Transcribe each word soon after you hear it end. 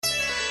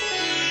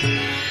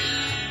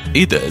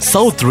இது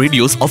south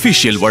radios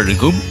official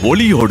வழங்கும்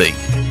ஒளியோடை.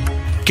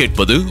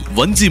 கேட்பது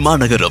வஞ்சி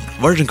மாநகரம்.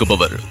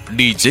 வழங்குபவர்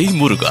DJ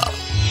முருகா.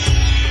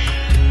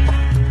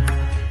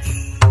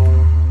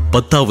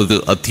 10வது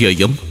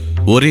அத்தியாயம்.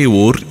 ஒரே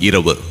ஓர்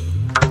இரவு.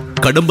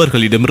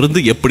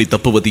 கடம்பர்களிடமிருந்து எப்படி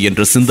தப்புவது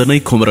என்ற சிந்தனை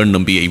குமரன்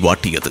நம்பியை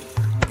வாட்டியது.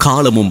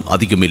 காலமும்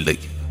அதிகமில்லை.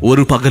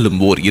 ஒரு பகலும்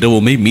ஓர்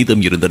இரவுமே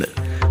மீதம் இருந்தன.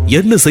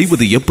 என்ன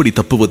செய்வது, எப்படி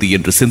தப்புவது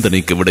என்ற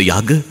சிந்தனைக்கு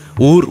விடையாக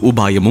ஓர்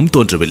உபாயமும்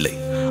தோன்றவில்லை.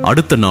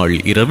 அடுத்த நாள்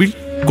இரவில்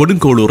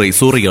கொடுங்கோளூரை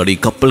சூறையாடி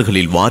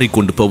கப்பல்களில்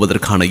வாரிக்கொண்டு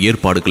போவதற்கான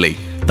ஏற்பாடுகளை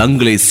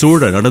தங்களை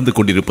சூழ நடந்து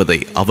கொண்டிருப்பதை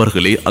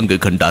அவர்களே அங்கு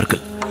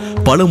கண்டார்கள்.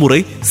 பலமுறை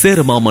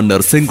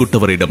சேரமாமன்னர்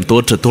செங்குட்டவரிடம்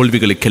தோற்ற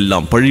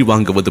தோல்விகளுக்கெல்லாம் பழி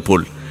வாங்குவது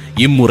போல்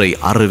இம்முறை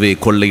அறவே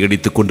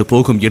கொள்ளையடித்துக் கொண்டு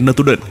போகும்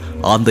எண்ணத்துடன்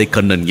ஆந்தை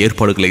கண்ணன்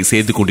ஏற்பாடுகளை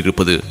செய்து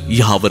கொண்டிருப்பது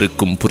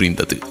யாவருக்கும்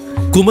புரிந்தது.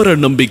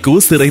 குமரன் நம்பிக்கு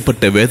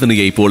சிறைப்பட்ட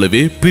வேதனையைப்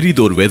போலவே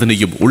பிரிதோர்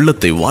வேதனையும்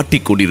உள்ளத்தை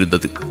வாட்டிக்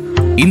கொண்டிருந்தது.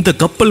 இந்த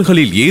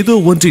கப்பல்களில் ஏதோ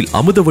ஒன்றில்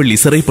அமுதவள்ளி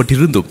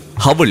சிறைப்பட்டிருந்தும்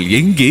அவள்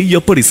எங்கே,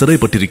 எப்படி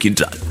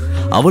சிறைப்பட்டிருக்கின்றாள்,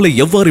 அவளை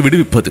எவ்வாறு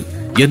விடுவிப்பது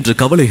என்ற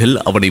கவலைகள்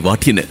அவனை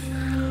வாட்டின.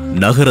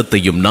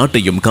 நகரத்தையும்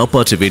நாட்டையும்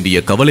காப்பாற்ற வேண்டிய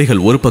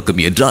கவலைகள் ஒரு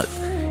பக்கம் என்றால்,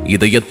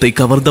 இதயத்தை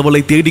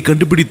கவர்ந்தவளை தேடி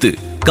கண்டுபிடித்து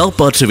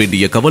காப்பாற்ற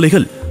வேண்டிய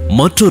கவலைகள்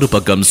மற்றொரு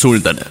பக்கம்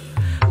சூழ்ந்தன.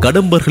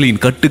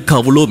 கடம்பர்களின்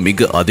கட்டுக்காவலோ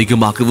மிக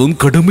அதிகமாகவும்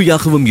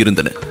கடுமையாகவும்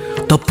இருந்தன.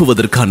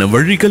 தப்புவதற்கான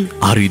வழிகள்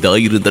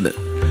அரிதாயிருந்தன.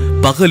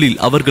 பகலில்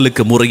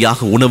அவர்களுக்கு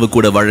முறையாக உணவு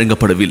கூட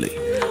வழங்கப்படவில்லை.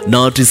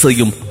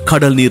 நாற்றிசையும்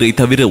கடல் நீரை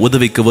தவிர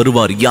உதவிக்கு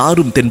வருவார்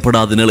யாரும்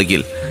தென்படாத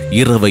நிலையில்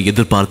இரவை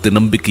எதிர்பார்த்து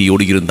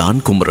நம்பிக்கையோடு இருந்தான்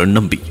குமரன்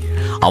நம்பி.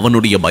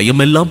 அவனுடைய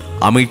பயமெல்லாம்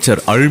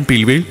அமைச்சர்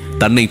அழும்பில்வேல்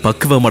தன்னை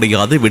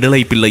பக்குவமடையாத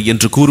விடலை பிள்ளை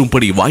என்று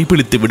கூறும்படி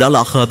வாய்ப்பளித்து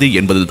விடலாகாது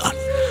என்பதுதான்.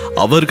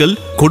 அவர்கள்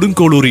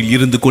கொடுங்கோளூரில்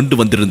இருந்து கொண்டு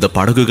வந்திருந்த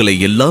படகுகளை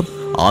எல்லாம்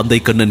ஆந்தை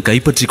கண்ணன்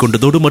கைப்பற்றி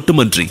கொண்டதோடு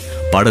மட்டுமன்றி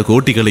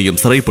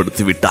படகோட்டிகளையும்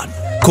சிறைப்படுத்தி விட்டான்.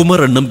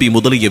 குமரன் நம்பி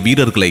முதலிய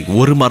வீரர்களை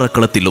ஒரு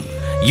மரக்களத்திலும்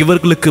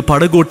இவர்களுக்கு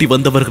படகோட்டி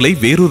வந்தவர்களை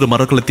வேறொரு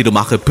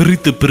மரக்களத்திலுமாக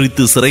பிரித்து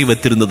பிரித்து சிறை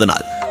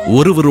வைத்திருந்ததனால்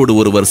ஒருவரோடு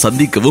ஒருவர்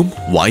சந்திக்கவும்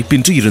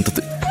வாய்ப்பின்றி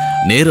இருந்தது.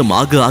 நேரம்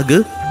ஆக ஆக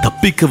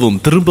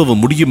தப்பிக்கவும்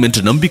திரும்பவும் முடியும்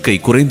என்ற நம்பிக்கை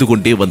குறைந்து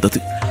கொண்டே வந்தது.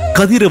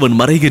 கதிரவன்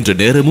மறைகின்ற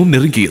நேரமும்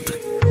நெருங்கியது.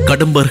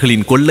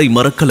 கடம்பர்களின் கொள்ளை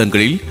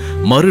மரக்கலங்களில்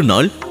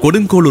மறுநாள்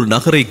கொடுங்கோளூர்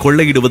நகரை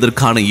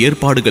கொள்ளையிடுவதற்கான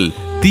ஏற்பாடுகள்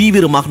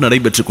தீவிரமாக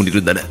நடைபெற்றுக்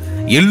கொண்டிருந்தன.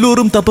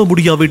 எல்லோரும் தப்ப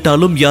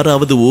முடியாவிட்டாலும்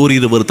யாராவது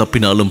ஓரிருவர்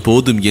தப்பினாலும்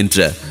போதும்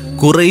என்ற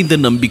குறைந்த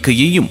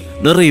நம்பிக்கையையும்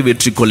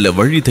நிறைவேற்றிக் கொள்ள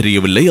வழி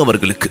தெரியவில்லை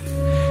அவர்களுக்கு.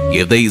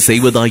 எதை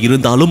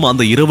செய்வதாயிருந்தாலும்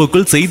அந்த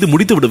இரவுக்குள் செய்து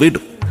முடித்துவிட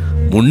வேண்டும்.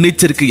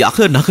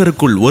 முன்னெச்சரிக்கையாக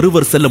நகருக்குள்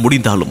ஒருவர் செல்ல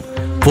முடிந்தாலும்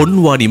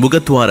பொன்வாணி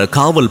முகத்துவார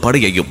காவல்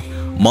படையையும்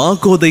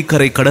மாகோதை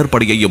கரை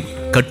கடற்படையையும்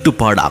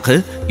கட்டுப்பாடாக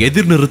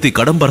எதிர்நிறுத்தி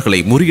கடம்பர்களை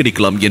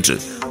முறியடிக்கலாம் என்று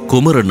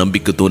குமரன்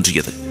நம்பிக்கை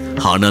தோன்றியது.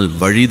 ஆனால்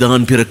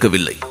வழிதான்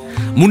பிறக்கவில்லை.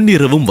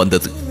 முன்னிரவும்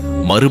வந்தது.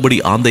 மறுபடி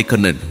ஆந்தை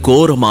கண்ணன்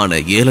கோரமான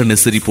ஏளன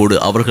சிரிப்போடு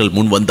அவர்கள்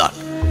முன் வந்தான்.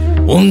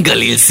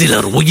 உங்களில்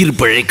சிலர் உயிர்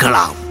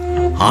பிழைக்கலாம்,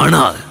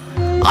 ஆனால்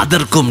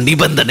அதற்கும்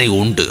நிபந்தனை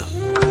உண்டு.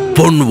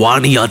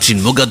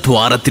 பொன்வாணியாற்றின்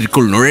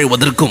முகத்துவாரத்திற்குள்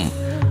நுழைவதற்கும்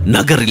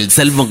நகரில்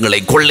செல்வங்களை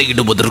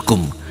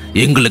கொள்ளையிடுவதற்கும்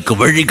எங்களுக்கு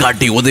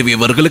வழிகாட்டி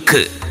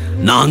உதவியவர்களுக்கு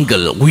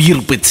நாங்கள்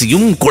உயிர்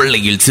பிச்சையும்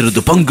கொள்ளையில்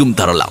சிறிது பங்கும்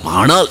தரலாம்.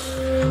 ஆனால்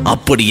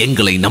அப்படி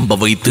எங்களை நம்ப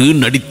வைத்து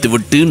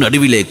நடித்துவிட்டு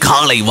நடுவிலே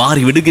காலை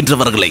வாரி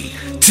விடுகின்றவர்களை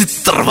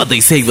சித்திரவதை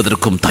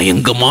செய்வதற்கும்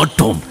தயங்க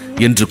மாட்டோம்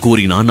என்று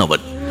கூறினான்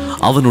அவன்.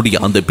 அவனுடைய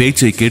அந்த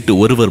பேச்சை கேட்டு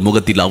ஒருவர்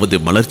முகத்திலாவது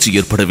மலர்ச்சி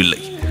ஏற்படவில்லை.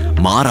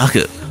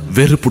 மாறாக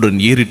வெறுப்புடன்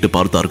ஏறிட்டு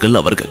பார்த்தார்கள்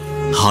அவர்கள்.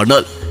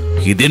 ஆனால்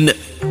இதென்ன?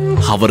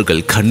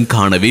 அவர்கள் கண்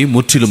காணவே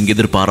முற்றிலும்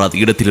எதிர்பாராத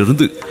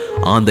இடத்திலிருந்து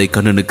ஆந்தை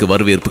கண்ணனுக்கு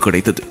வரவேற்பு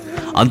கிடைத்தது.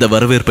 அந்த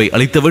வரவேற்பை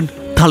அளித்தவன்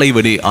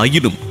தலைவனே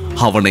ஆயினும்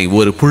அவனை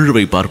ஒரு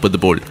புழுவை பார்ப்பது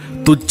போல்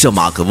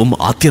துச்சமாகவும்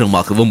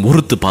ஆத்திரமாகவும்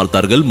உறுத்து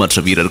பார்த்தார்கள்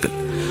மற்ற வீரர்கள்.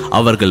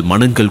 அவர்கள்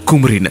மனங்கள்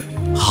குமுறின.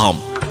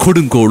 ஆம்,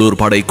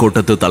 கொடுங்கோளூர் படை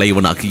கோட்டத்து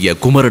தலைவனாகிய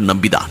குமரன்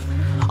நம்பிதான்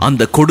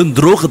அந்த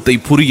கொடுந்துரோகத்தை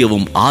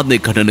புரியவும் ஆந்தை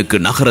கண்ணனுக்கு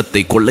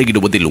நகரத்தை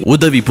கொள்ளையிடுவதில்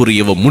உதவி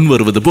புரியவும்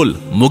முன்வருவது போல்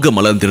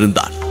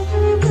முகமலர்ந்திருந்தான்.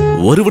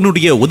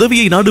 ஒருவனுடைய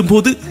உதவியை நாடும்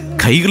போது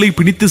கைகளை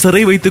பிணித்து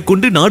சிறை வைத்துக்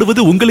கொண்டு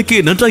நாடுவது உங்களுக்கே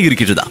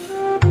நன்றாயிருக்கிறதா?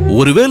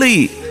 ஒருவேளை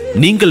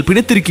நீங்கள்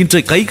பிணைத்திருக்கின்ற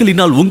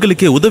கைகளினால்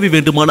உங்களுக்கே உதவி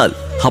வேண்டுமானால்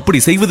அப்படி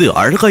செய்வது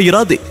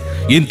அழகாயிராதே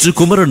என்று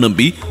குமரன்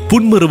நம்பி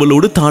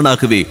புன்மறுவலோடு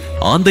தானாகவே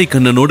ஆந்தை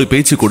கண்ணனோடு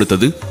பேச்சு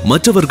கொடுத்தது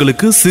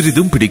மற்றவர்களுக்கு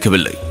சிறிதும்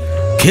பிடிக்கவில்லை.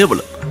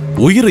 கேவலம்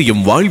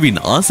உயிரையும் வாழ்வின்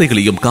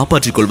ஆசைகளையும்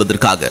காப்பாற்றிக்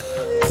கொள்வதற்காக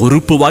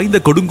பொறுப்பு வாய்ந்த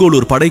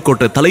கொடுங்கோளூர்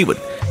படைக்கோட்ட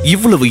தலைவன்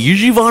இவ்வளவு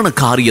இழிவான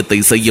காரியத்தை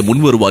செய்ய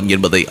முன்வருவான்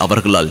என்பதை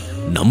அவர்களால்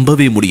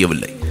நம்பவே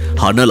முடியவில்லை.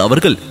 ஆனால்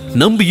அவர்கள்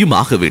நம்பியும்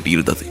ஆக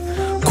வேண்டியிருந்தது.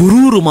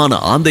 குரூரமான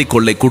ஆந்தை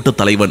கொள்ளை கூட்ட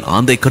தலைவன்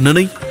ஆந்தை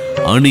கண்ணனை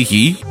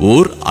அணுகி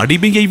ஓர்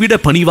அடிமையை விட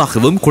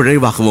பணிவாகவும்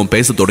குழைவாகவும்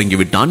பேச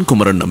தொடங்கிவிட்டான்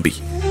குமரன் நம்பி.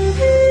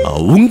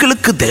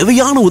 உங்களுக்கு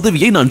தேவையான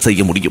உதவியை நான்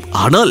செய்ய முடியும்,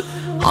 ஆனால்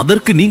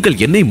அதற்கு நீங்கள்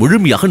என்னை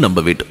முழுமையாக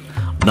நம்ப வேண்டும்.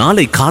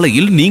 நாளை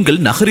காலையில்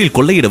நீங்கள் நகரில்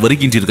கொள்ளையிட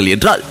வருகின்றீர்கள்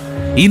என்றால்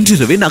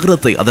இன்றிரவே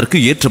நகரத்தை அதற்கு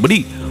ஏற்றபடி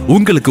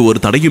உங்களுக்கு ஒரு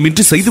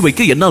தடையுமின்றி செய்து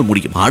வைக்க என்னால்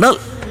முடியும். ஆனால்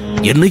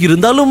என்ன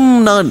இருந்தாலும்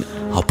நான்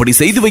அப்படி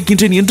செய்து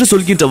வைக்கின்றேன் என்று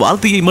சொல்கின்ற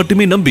வார்த்தையை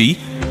மட்டுமே நம்பி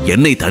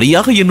என்னை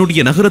தனியாக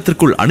என்னுடைய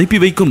நகரத்திற்குள் அனுப்பி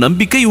வைக்கும்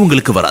நம்பிக்கை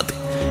உங்களுக்கு வராது.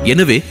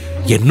 எனவே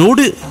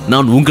என்னோடு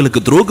நான் உங்களுக்கு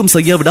துரோகம்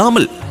செய்ய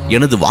விடாமல்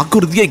எனது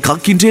வாக்குறுதியை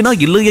காக்கின்றேனா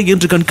இல்லையா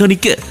என்று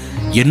கண்காணிக்க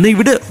என்னை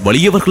விட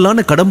வலியவர்களான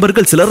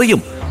கடம்பர்கள்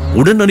சிலரையும்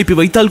உடன் அனுப்பி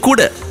வைத்தால்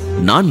கூட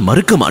நான்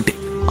மறுக்க மாட்டேன்.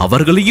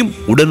 அவர்களையும்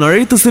உடன்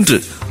அழைத்து சென்று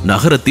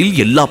நகரத்தில்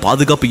எல்லா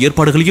பாதுகாப்பு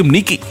ஏற்பாடுகளையும்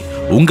நீக்கி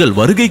உங்கள்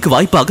வருகைக்கு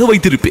வாய்ப்பாக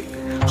வைத்திருப்பேன்.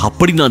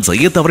 அப்படி நான்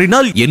செய்ய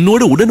தவறினால்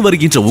என்னோடு உடன்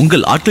வருகின்ற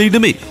உங்கள்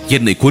ஆட்களிடமே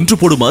என்னை கொன்று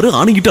போடுமாறு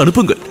ஆணையிட்டு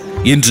அனுப்புங்கள்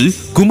என்று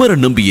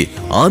குமரன் நம்பியே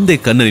ஆந்தை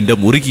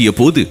கண்ணனிடம் உருகிய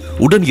போது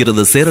உடன்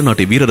இருந்த சேர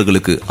நாட்டு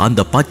வீரர்களுக்கு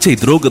அந்த பச்சை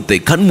துரோகத்தை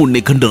கண்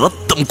முன்னே கண்டு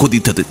ரத்தம்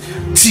கொதித்தது.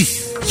 சி,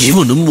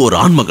 இவனும் ஒரு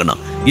ஆண்மகனா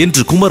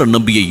என்று குமரன்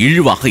நம்பியை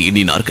இழிவாக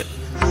எண்ணினார்கள்.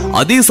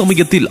 அதே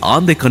சமயத்தில்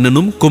ஆந்தை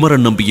கண்ணனும்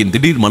குமரன் நம்பியின்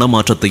திடீர்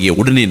மனமாற்றத்தையே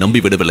உடனே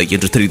நம்பிவிடவில்லை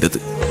என்று தெரிந்தது.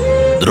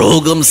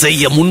 துரோகம்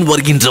செய்ய முன்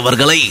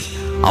வருகின்றவர்களை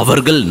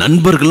அவர்கள்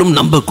நண்பர்களும்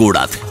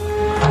நம்பக்கூடாது,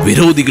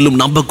 விரோதிகளும்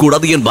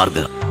நம்பக்கூடாது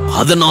என்பார்கள்.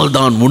 அதனால்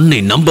தான் உன்னை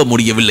நம்ப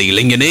முடியவில்லை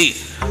இளைஞனே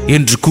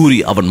என்று கூறி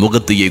அவன்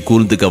முகத்தையே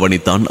கூர்ந்து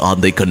கவனித்தான்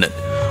ஆந்தை கண்ணன்.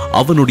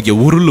 அவனுடைய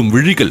உருளும்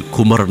விழிகள்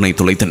குமரனை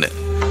துளைத்தன.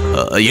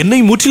 என்னை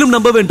முற்றிலும்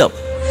நம்ப வேண்டாம்,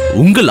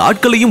 உங்கள்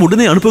ஆட்களையும்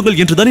உடனே அனுப்புங்கள்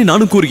என்றுதானே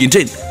நானும்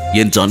கூறுகின்றேன்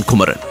என்றான்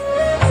குமரன்.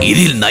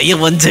 இதில்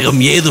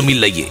நயவஞ்சகம் ஏதும்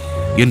இல்லையே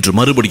என்று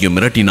மறுபடியும்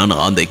மிரட்டினான்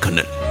ஆந்தை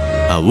கண்ணன்.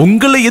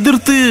 உங்களை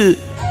எதிர்த்து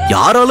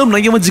யாராலும்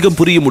நயவஞ்சகம்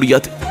புரிய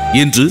முடியாது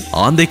என்று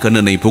ஆந்தை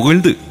கண்ணனை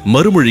புகழ்ந்து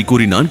மறுமொழி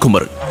கூறினான்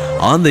குமரன்.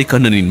 ஆந்தை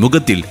கண்ணனின்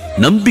முகத்தில்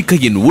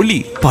நம்பிக்கையின் ஒளி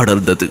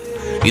படர்ந்தது.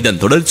 இதன்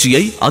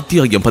தொடர்ச்சியை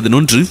அத்தியாயம்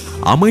 11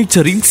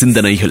 அமைச்சரின்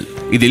சிந்தனைகள்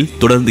இதில்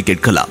தொடர்ந்து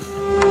கேட்கலாம்.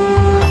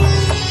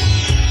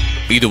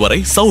 இதுவரை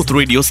சவுத்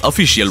ரேடியோஸ்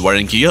அபிஷியல்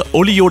வழங்கிய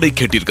ஒளியோடை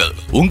கேட்டீர்கள்.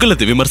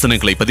 உங்களது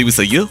விமர்சனங்களை பதிவு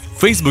செய்ய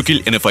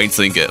Facebookல் என்னை ஃபைண்ட்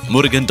செய்யுங்க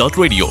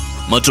murugan.radio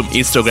மற்றும்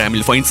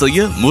Instagramல் ஃபைண்ட்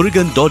செய்ய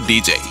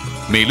murugan.dj.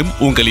 மேலும்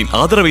உங்களின்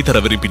ஆதரவை தர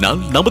விரும்பினால்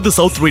நமது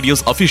சவுத்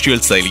ரேடியோஸ்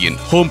அபிஷியல் செயலியின்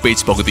ஹோம்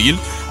பேஜ் பகுதியில்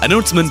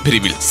அனௌன்ஸ்மெண்ட்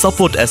பிரிவில்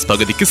சப்போர்ட் as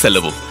பகுதிக்கு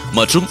செல்லவும்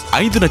மற்றும்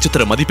 5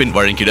 நட்சத்திர மதிப்பெண்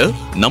வழங்கிட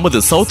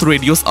நமது சவுத்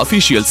ரேடியோஸ்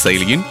அபிஷியல்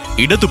செயலியின்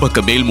இடது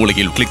பக்க மேல்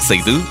மூலையில் கிளிக்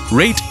செய்து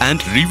ரேட்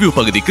அண்ட் ரிவ்யூ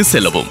பகுதிக்கு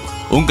செல்லவும்.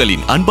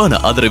 உங்களின்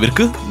அன்பான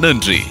ஆதரவிற்கு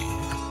நன்றி.